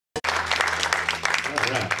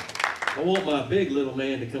right. I want my big little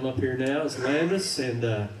man to come up here now. It's Landis,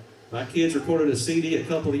 and my kids recorded a CD a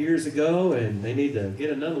couple of years ago, and they need to get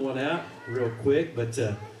another one out real quick, but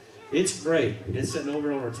it's great. It's sitting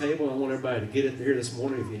over on our table. I want everybody to get it here this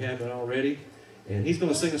morning if you haven't already. And he's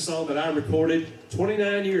going to sing a song that I recorded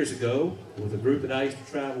 29 years ago with a group that I used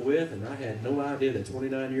to travel with, and I had no idea that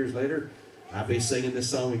 29 years later I'd be singing this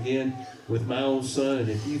song again with my own son. And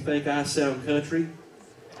if you think I sound country,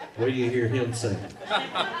 wait till you hear him sing.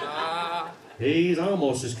 He's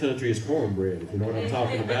almost as country as cornbread, if you know what I'm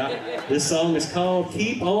talking about. This song is called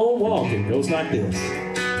Keep On Walking. It goes like this.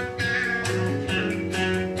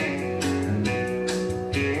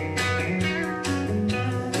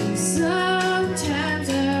 Sometimes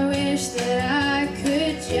I wish that I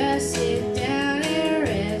could just sit down and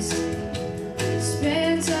rest,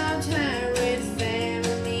 spend some time with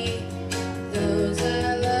family, those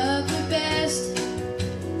I love the best.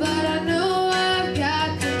 But I know I've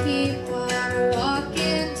got to keep on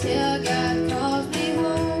walking till God calls me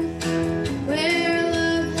home, where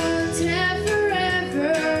loved ones have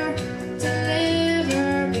forever to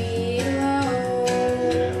never be alone.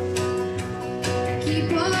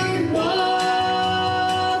 Keep on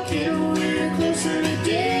walking, we're closer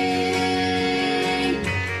today.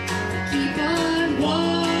 Keep on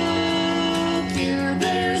walking,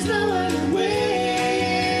 there's no other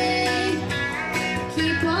way.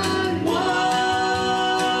 Keep on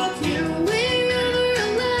walking, we're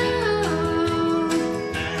never alone.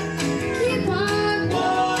 Keep on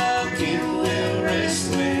walking, we'll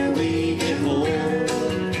rest when we get home.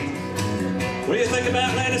 What do you think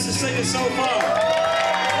about Landis' singing so far?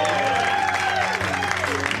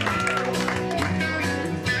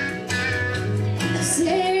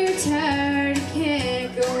 Say you're tired, you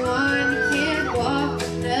can't go on, you can't walk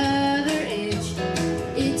another inch.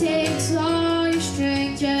 It takes all your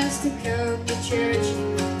strength just to come to church.